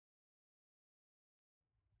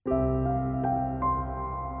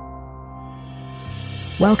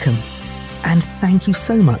Welcome, and thank you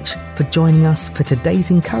so much for joining us for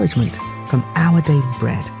today's encouragement from Our Daily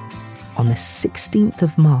Bread on the 16th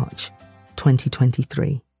of March,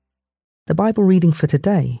 2023. The Bible reading for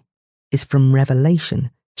today is from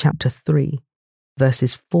Revelation chapter 3,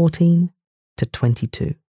 verses 14 to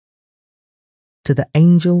 22. To the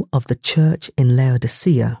angel of the church in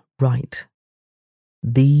Laodicea write,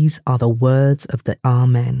 "These are the words of the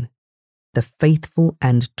Amen, the faithful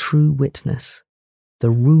and true witness, the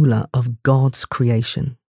ruler of God's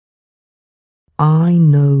creation. I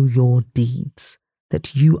know your deeds,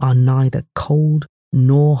 that you are neither cold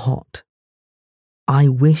nor hot. I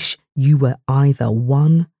wish you were either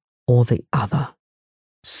one or the other.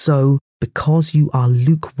 So, because you are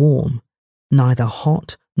lukewarm, neither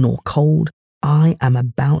hot nor cold, I am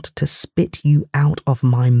about to spit you out of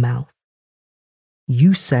my mouth.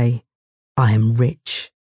 You say, I am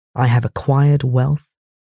rich, I have acquired wealth,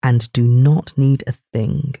 and do not need a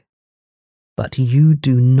thing. But you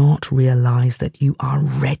do not realize that you are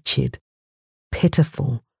wretched,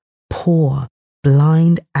 pitiful, poor,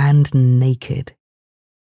 blind, and naked.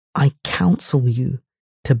 I counsel you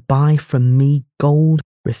to buy from me gold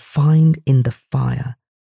refined in the fire,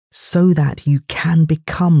 so that you can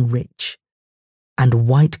become rich, and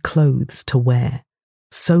white clothes to wear,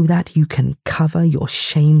 so that you can cover your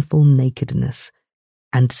shameful nakedness,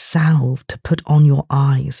 and salve to put on your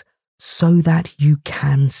eyes, so that you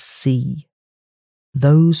can see.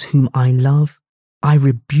 Those whom I love, I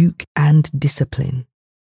rebuke and discipline.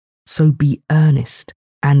 So be earnest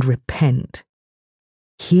and repent.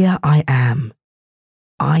 Here I am.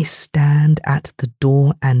 I stand at the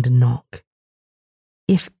door and knock.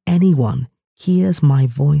 If anyone hears my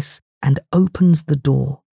voice and opens the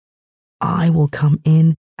door, I will come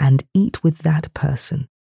in and eat with that person,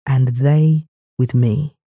 and they with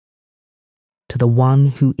me. To the one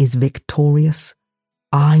who is victorious,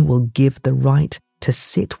 I will give the right to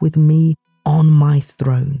sit with me on my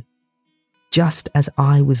throne, just as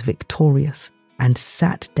I was victorious and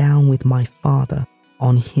sat down with my Father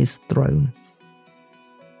on his throne.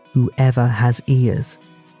 Whoever has ears,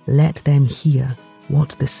 let them hear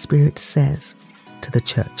what the Spirit says to the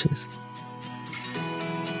churches."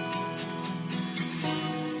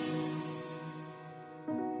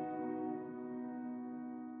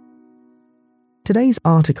 Today's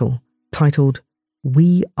article, titled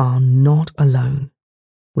 "We Are Not Alone,"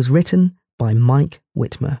 was written by Mike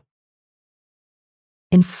Whitmer.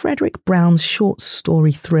 In Frederick Brown's short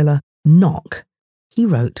story thriller Knock, he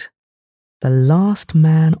wrote, "The last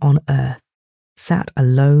man on earth sat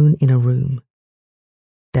alone in a room.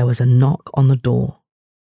 There was a knock on the door.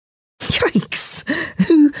 Yikes!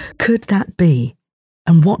 Who could that be?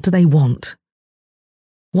 And what do they want?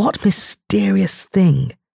 What mysterious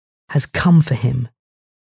thing has come for him?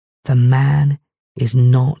 The man is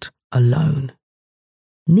not alone.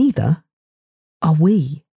 Neither are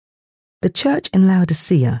we." The church in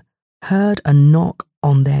Laodicea heard a knock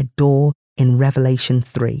on their door in Revelation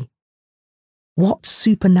 3. What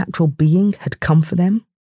supernatural being had come for them?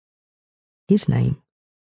 His name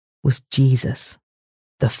was Jesus,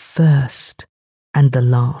 the first and the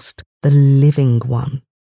last, the living one.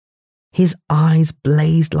 His eyes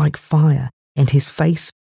blazed like fire, and his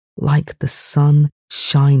face like the sun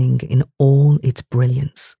shining in all its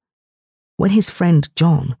brilliance. When his friend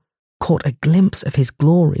John caught a glimpse of his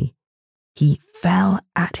glory, he fell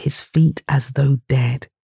at his feet as though dead.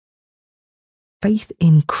 Faith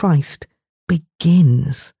in Christ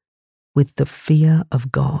begins with the fear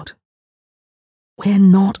of God. We're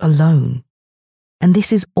not alone, and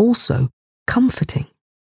this is also comforting.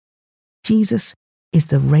 Jesus is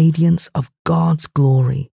the radiance of God's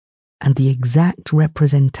glory and the exact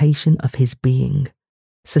representation of his being,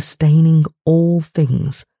 sustaining all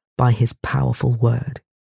things by his powerful word.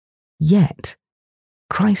 Yet,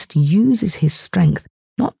 Christ uses his strength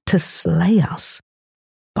not to slay us,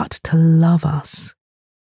 but to love us.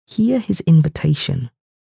 Hear his invitation.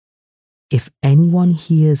 If anyone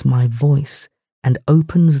hears my voice and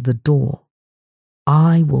opens the door,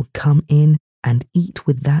 I will come in and eat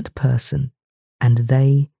with that person, and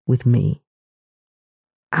they with me.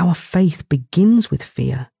 Our faith begins with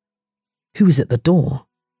fear, who is at the door,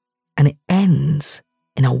 and it ends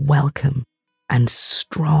in a welcome and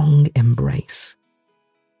strong embrace.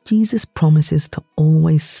 Jesus promises to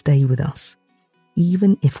always stay with us,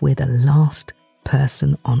 even if we're the last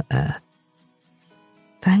person on earth.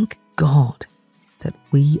 Thank God that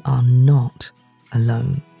we are not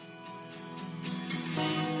alone.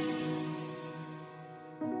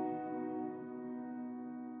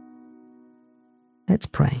 Let's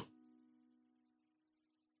pray.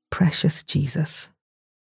 Precious Jesus,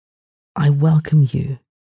 I welcome you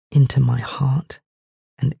into my heart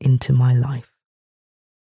and into my life.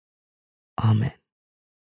 Amen.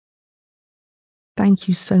 Thank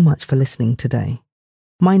you so much for listening today.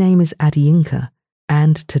 My name is Adi Inca,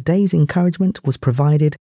 and today's encouragement was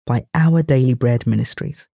provided by Our Daily Bread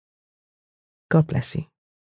Ministries. God bless you.